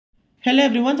Hello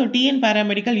everyone, so TN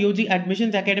Paramedical UG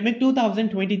Admissions Academic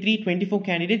 2023-24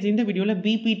 candidates இந்த வீடியோல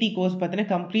B.P.T course பத்தின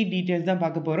complete details தான்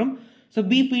பார்க்க போறோம். So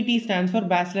B.P.T stands for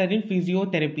Bachelor in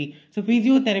Physiotherapy. So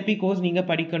Physiotherapy course நீங்க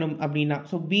படிக்கணும் அப்படின்னா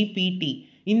so B.P.T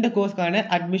இந்த கோர்ஸ்க்கான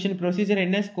admission procedure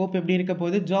என்ன, scope எப்படி இருக்க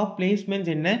போகுது, job placements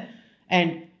என்ன,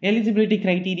 and eligibility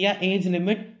criteria, age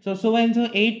limit, so and so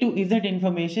A to Z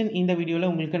information இந்த வீடியோல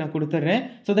உங்களுக்கு நான் கொடுத்துறேன்.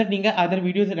 so that நீங்க other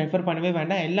videos ரெஃபர் பண்ணவே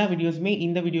வேண்டாம். எல்லா வீடியோஸ்மே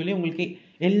இந்த வீடியோலயே உங்களுக்கு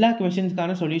எல்லா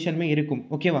क्वेश्चंसக்கான சொல்யூஷனுமே இருக்கும்.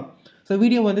 ஓகேவா? so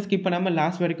வீடியோ வந்து ஸ்கிப் பண்ணாம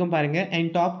லாஸ்ட் வரைக்கும் பாருங்க. and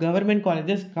top government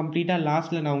colleges கம்ப்ளீட்டா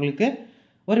லாஸ்ட்ல நான் உங்களுக்கு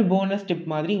ஒரு போனஸ் டிப்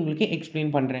மாதிரி உங்களுக்கு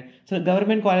எக்ஸ்பிளைன் பண்றேன். so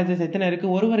government colleges எத்தனை இருக்கு,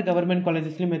 ஒரு government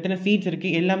collegesலயும் எத்தனை சீட்ஸ்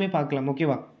இருக்கு எல்லாமே பார்க்கலாம்.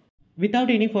 ஓகேவா? without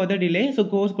any further delay so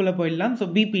course குள்ள போயிடலாம். so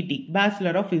B.P.T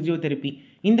Bachelor of Physiotherapy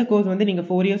இந்த கோர்ஸ் வந்து நீங்க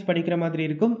 4 years படிக்கிற மாதிரி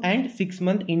இருக்கும் and 6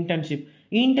 month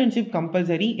internship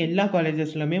கம்பல்சரி. எல்லா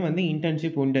காலேஜஸ்லயுமே வந்து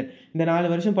இன்டர்ன்ஷிப் உண்டு. இந்த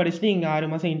 4 வருஷம் படிச்சுட்டு நீங்க 6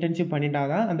 மாசம் இன்டர்ன்ஷிப்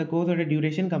பண்ணிட்டாதான் அந்த கோர்ஸோட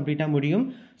டியூரேஷன் கம்ப்ளீட்டா முடியும்.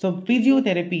 ஸோ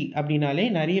பிசியோதெரப்பி அப்படின்னாலே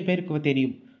நிறைய பேருக்கு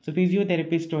தெரியும். ஸோ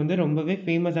பிசியோதெரபிஸ்ட் வந்து ரொம்பவே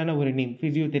ஃபேமஸான ஒரு name.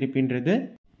 பிசியோதெரப்பின்றது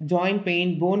joint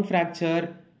pain, phone fracture,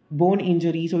 phone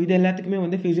injury, so இது எல்லாத்துக்குமே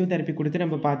வந்து ஃபிசியோதெரப்பி கொடுத்து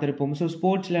நம்ம பார்த்துருப்போம். ஸோ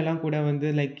ஸ்போர்ட்ஸ்லாம் கூட வந்து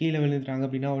லைக் கீழே விழுந்துட்டாங்க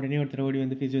அப்படின்னா உடனே ஒருத்தர் ஓடி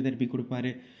வந்து ஃபிசியோதெரப்பி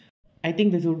கொடுப்பாரு. I think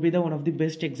this would be the one of the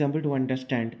best example to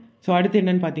understand. So அடுத்து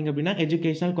என்னன்னு பார்த்தீங்க அப்படின்னா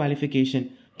educational qualification.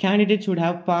 Candidates should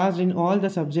have passed in all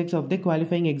the subjects of the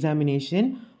qualifying examination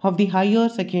of the higher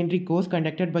secondary course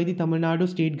conducted by the Tamil Nadu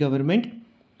state government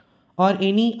or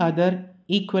any other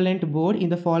equivalent board in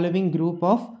the following group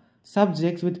of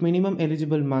subjects with minimum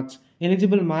eligible marks.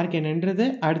 Eligible mark என்னன்றது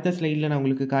அடுத்த ஸ்லைடில் நான்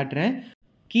உங்களுக்கு காட்டுறேன்.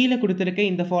 கீழே கொடுத்துருக்க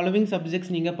இந்த following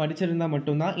subjects நீங்கள் படிச்சிருந்தா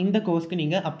மட்டும்தான் இந்த கோர்ஸ்க்கு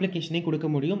நீங்கள் அப்ளிகேஷனே கொடுக்க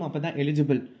முடியும். அப்போ தான்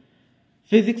eligible.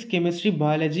 Physics, Chemistry,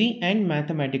 Biology and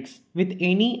Mathematics with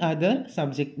any other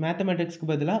subject. Mathematicsக்கு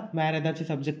பதிலாக வேறு ஏதாச்சும்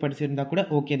சப்ஜெக்ட் படிச்சிருந்தா கூட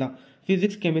ஓகே தான்.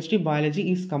 Physics, Chemistry, Biology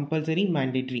is compulsory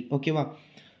mandatory. ஓகேவா?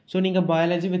 ஸோ நீங்கள்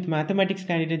பயாலஜி வித் மேத்தமெட்டிக்ஸ்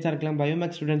கேண்டிடேட்ஸாக இருக்கலாம்,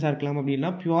 பயோமேக்ஸ் ஸ்டூடெண்ட்ஸாக இருக்கலாம்,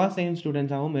 அப்படின்னா பியூர் சயின்ஸ்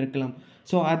ஸ்டூடெண்ட்ஸாகவும் இருக்கலாம்.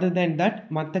 ஸோ அதர் தென் தட்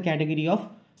மற்ற கேட்டகரி ஆஃப்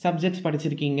சப்ஜெக்ட்ஸ்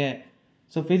படிச்சிருக்கீங்க.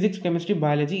 So physics, chemistry,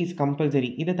 biology is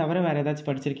compulsory. இதை தவிர வேறு ஏதாச்சும்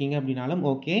படிச்சிருக்கீங்க அப்படின்னாலும்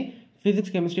ஓகே.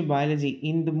 ஃபிசிக்ஸ், கெமிஸ்ட்ரி, பயாலஜி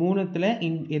இந்த மூணுத்தில்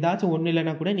ஏதாச்சும் ஒன்று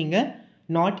இல்லைன்னா கூட நீங்கள்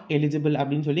நாட் எலிஜிபிள்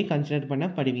அப்படின்னு சொல்லி கன்சிடர்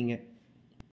பண்ணப்படுவீங்க.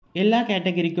 எல்லா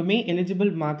கேட்டகரிக்குமே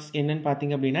எலிஜிபிள் மார்க்ஸ் என்னன்னு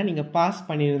பார்த்தீங்க அப்படின்னா நீங்கள் பாஸ்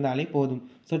பண்ணியிருந்தாலே போதும்.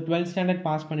 ஸோ 12th ஸ்டாண்டர்ட்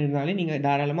பாஸ் பண்ணியிருந்தாலே நீங்கள்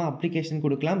தாராளமாக அப்ளிகேஷன்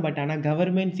கொடுக்கலாம். பட் ஆனால்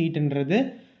கவர்மெண்ட் சீட்டுன்றது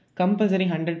கம்பல்சரி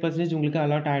 100% உங்களுக்கு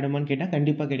அலாட் ஆகிடுமான்னு கேட்டால்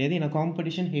கண்டிப்பாக கிடையாது. ஏன்னா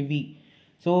காம்படிஷன் ஹெவி.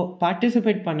 ஸோ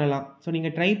பார்ட்டிசிபேட் பண்ணலாம், ஸோ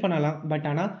நீங்கள் ட்ரை பண்ணலாம். பட்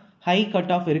ஆனால் ஹை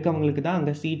கட் ஆஃப் இருக்கவங்களுக்கு தான்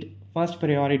அங்கே சீட் ஃபர்ஸ்ட்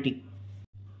ப்ரையாரிட்டி.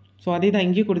 ஸோ அதே தான்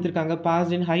இங்கேயும் கொடுத்துருக்காங்க.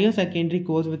 Past in higher secondary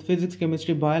course with physics,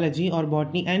 chemistry, biology R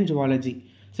botany and zoology.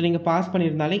 So நீங்கள் பாஸ்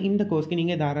பண்ணியிருந்தாலே இந்த கோர்ஸ்க்கு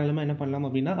நீங்கள் தாராளமாக என்ன பண்ணலாம்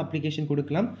அப்படின்னா அப்ளிகேஷன்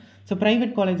கொடுக்கலாம். ஸோ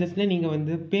ப்ரைவேட் காலேஜஸில் நீங்கள்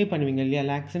வந்து பே பண்ணுவீங்க இல்லையா,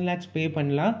 லேக்ஸ் அண்ட் லேக்ஸ் பே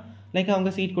பண்ணலாம். லைக்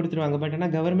அவங்க சீட் கொடுத்துருவாங்க. பட்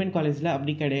ஆனால் கவர்மெண்ட் காலேஜில்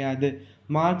அப்படி கிடையாது.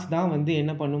 மார்க்ஸ் தான் வந்து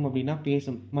என்ன பண்ணும் அப்படின்னா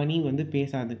பேசும், மணி வந்து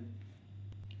பேசாது.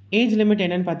 ஏஜ் லிமிட்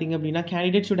என்னன்னு பார்த்தீங்க அப்படின்னா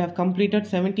candidate should have completed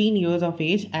 17 years of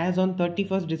age as on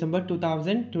 31st December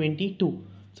 2022.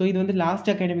 So இது வந்து லாஸ்ட்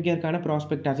அகாடமிக் இயர்க்கான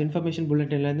ப்ராஸ்பெக்டாஸ் இன்ஃபர்மேஷன்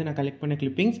புல்லட்டின்லேருந்து நான் கலெக்ட் பண்ண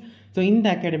கிளிப்பிங்ஸ். ஸோ இந்த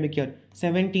அகாடமிக் இயர்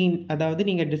 17, அதாவது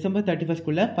நீங்கள் December 31st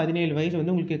 17 வயசு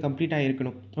வந்து உங்களுக்கு கம்ப்ளீட்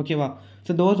ஆகிருக்கணும். ஓகேவா?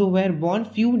 So those who where born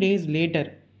few days later,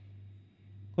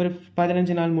 ஒரு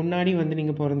 15 நாள் முன்னாடி வந்து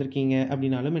நீங்கள் பிறந்திருக்கீங்க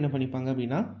அப்படின்னாலும் என்ன பண்ணிப்பாங்க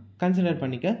அப்படின்னா கன்சிடர்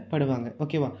பண்ணிக்கப்படுவாங்க.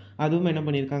 ஓகேவா? அதுவும் என்ன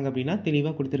பண்ணியிருக்காங்க அப்படின்னா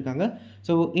தெளிவாக கொடுத்துருக்காங்க.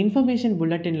 ஸோ இன்ஃபர்மேஷன்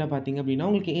புல்லட்டினில் பார்த்தீங்க அப்படின்னா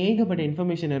உங்களுக்கு ஏகப்பட்ட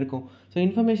இன்ஃபர்மேஷன் இருக்கும். ஸோ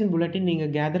இன்ஃபர்மேஷன் புல்லட்டின்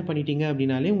நீங்கள் கேதர் பண்ணிட்டீங்க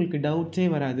அப்படின்னாலே உங்களுக்கு டவுட்ஸே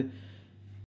வராது.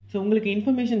 ஸோ உங்களுக்கு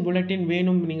இன்ஃபர்மேஷன் புல்லட்டின்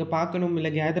வேணும், நீங்கள் பார்க்கணும்,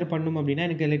 இல்லை கேதர் பண்ணணும் அப்படின்னா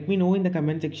எனக்கு லெட் மீ நோ இந்த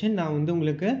கமெண்ட் செக்ஷன். நான் வந்து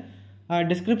உங்களுக்கு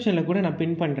டிஸ்கிரிப்ஷனில் கூட நான்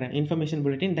பின் பண்ணுறேன் இன்ஃபர்மேஷன்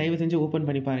புல்லட்டின். தயவு செஞ்சு ஓப்பன்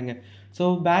பண்ணி பாருங்கள். ஸோ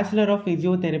பேச்சுலர் ஆஃப்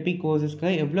ஃபிசியோதெரப்பி கோர்ஸஸ்க்கு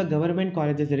எவ்வளோ கவர்மெண்ட்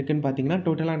காலேஜஸ் இருக்குதுன்னு பார்த்தீங்கன்னா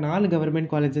டோட்டலாக 4 கவர்மெண்ட்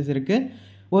காலேஜஸ் இருக்குது.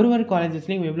 ஒரு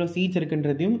காலேஜஸ்லையும் எவ்வளோ சீட்ஸ்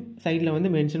இருக்குன்றதையும் சைடில் வந்து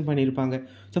மென்ஷன் பண்ணியிருப்பாங்க.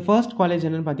 ஸோ ஃபர்ஸ்ட் காலேஜ்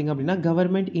என்னென்னு பார்த்தீங்க அப்படின்னா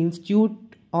government institute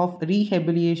of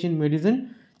ரீஹெபிலியேஷன் medicine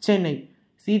Chennai.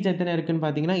 Seeds எத்தனை இருக்குதுன்னு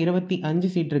பார்த்தீங்கன்னா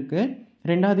 25 சீட் இருக்குது.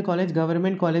 ரெண்டாவது college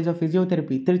government college of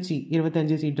physiotherapy Trichy,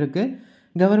 25 seat இருக்குது.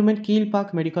 கவர்மெண்ட்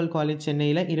கீழ்பாக் மெடிக்கல் காலேஜ்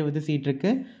சென்னையில் 20 சீட்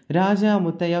இருக்குது. ராஜா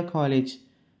முத்தையா காலேஜ்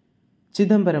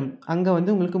சிதம்பரம் அங்கே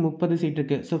வந்து உங்களுக்கு 30 சீட்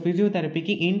இருக்குது. ஸோ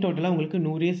ஃபிசியோதெரப்பிக்கு இன் டோட்டலாக உங்களுக்கு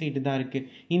 100 சீட்டு தான் இருக்குது.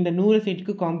 இந்த 100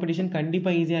 சீட்டுக்கு காம்படிஷன்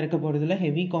கண்டிப்பாக ஈஸியாக இருக்க போகிறதுல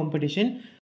ஹெவி காம்படிஷன்.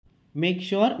 மேக்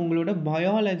ஷுர் உங்களோட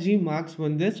பயாலஜி மார்க்ஸ்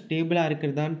வந்து ஸ்டேபிளாக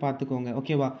இருக்கிறதான்னு பார்த்துக்கோங்க.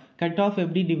 ஓகேவா? கட் ஆஃப்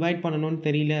எப்படி டிவைட் பண்ணணும்னு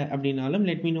தெரியல அப்படின்னாலும்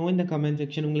லெட் மீ நோ இந்த கமெண்ட்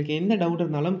செக்ஷன். உங்களுக்கு எந்த டவுட்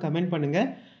இருந்தாலும் கமெண்ட் பண்ணுங்கள்.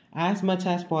 ஆஸ் மச்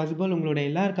ஆஸ் பாசிபிள் உங்களோட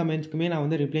எல்லா கமெண்ட்ஸ்க்குமே நான்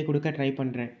வந்து ரிப்ளை கொடுக்க ட்ரை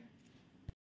பண்ணுறேன்.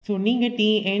 ஸோ நீங்கள்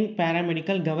டிஎன்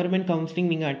பேராமெடிக்கல் கவர்மெண்ட் கவுன்சிலிங்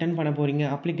நீங்கள் அட்டன் பண்ண போகிறீங்க,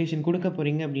 அப்ளிகேஷன் கொடுக்க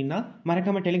போகிறீங்க அப்படின்னா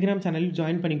மறக்காமல் டெலிகிராம் சேனலில்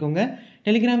ஜாயின் பண்ணிக்கோங்க.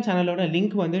 டெலிகிராம் சேனலோட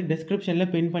லிங்க் வந்து டிஸ்கிரிப்ஷனில்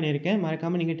பின் பண்ணியிருக்கேன்.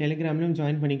 மறக்காமல் நீங்கள் டெலிகிராம்லையும்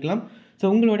ஜாயின் பண்ணிக்கலாம்.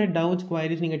 ஸோ உங்களோட டவுட்ஸ்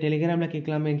குவைரிஸ் நீங்கள் டெலிகிராமில்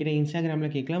கேட்கலாம், என்கிட்ட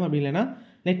இன்ஸ்டாகிராமில் கேட்கலாம். அப்படி இல்லைனா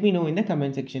லெட் மீ நோ இந்த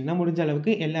கமெண்ட் செக்ஷன். நான் முடிஞ்ச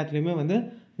அளவுக்கு எல்லாத்துலேயுமே வந்து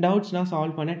டவுட்ஸ் நான்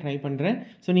சால்வ் பண்ண ட்ரை பண்ணுறேன்.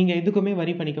 ஸோ நீங்கள் எதுக்குமே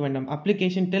வரி பண்ணிக்க வேண்டாம்.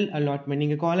 அப்ளிகேஷன் டில் அலாட்மெண்ட்,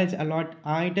 நீங்கள் காலேஜ் அலாட்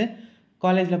ஆகிட்டு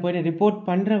காலேஜில் போய்ட்டு ரிப்போர்ட்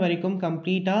பண்ணுற வரைக்கும்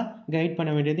கம்ப்ளீட்டாக கைட் பண்ண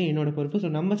வேண்டியது என்னோட பொறுப்பு. ஸோ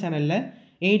நம்ம சேனலில்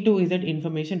A to Z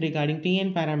information regarding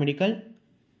TN paramedical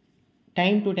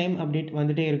time to time update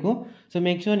வந்துகிட்டே இருக்கும். ஸோ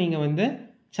மேக் ஷூர் நீங்கள் வந்து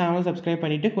சேனல் சப்ஸ்கிரைப்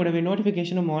பண்ணிவிட்டு கூடவே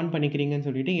நோட்டிஃபிகேஷனும் ஆன் பண்ணிக்கிறீங்கன்னு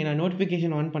சொல்லிட்டு, ஏன்னா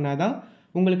நோட்டிஃபிகேஷன் ஆன் பண்ணாதான்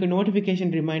உங்களுக்கு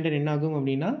நோட்டிஃபிகேஷன் ரிமைண்டர் என்ன ஆகும்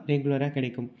அப்படின்னா ரெகுலராக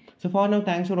கிடைக்கும். So for now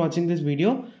thanks for வாட்சிங் திஸ்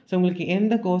வீடியோ. ஸோ உங்களுக்கு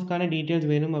எந்த கோர்ஸ்க்கான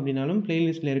டீட்டெயில்ஸ் வேணும் அப்படின்னாலும்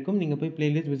பிளேலிஸ்ட்டில் இருக்கும், நீங்கள் போய்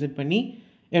பிளேலிஸ்ட் விசிட் பண்ணி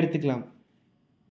எடுத்துக்கலாம்.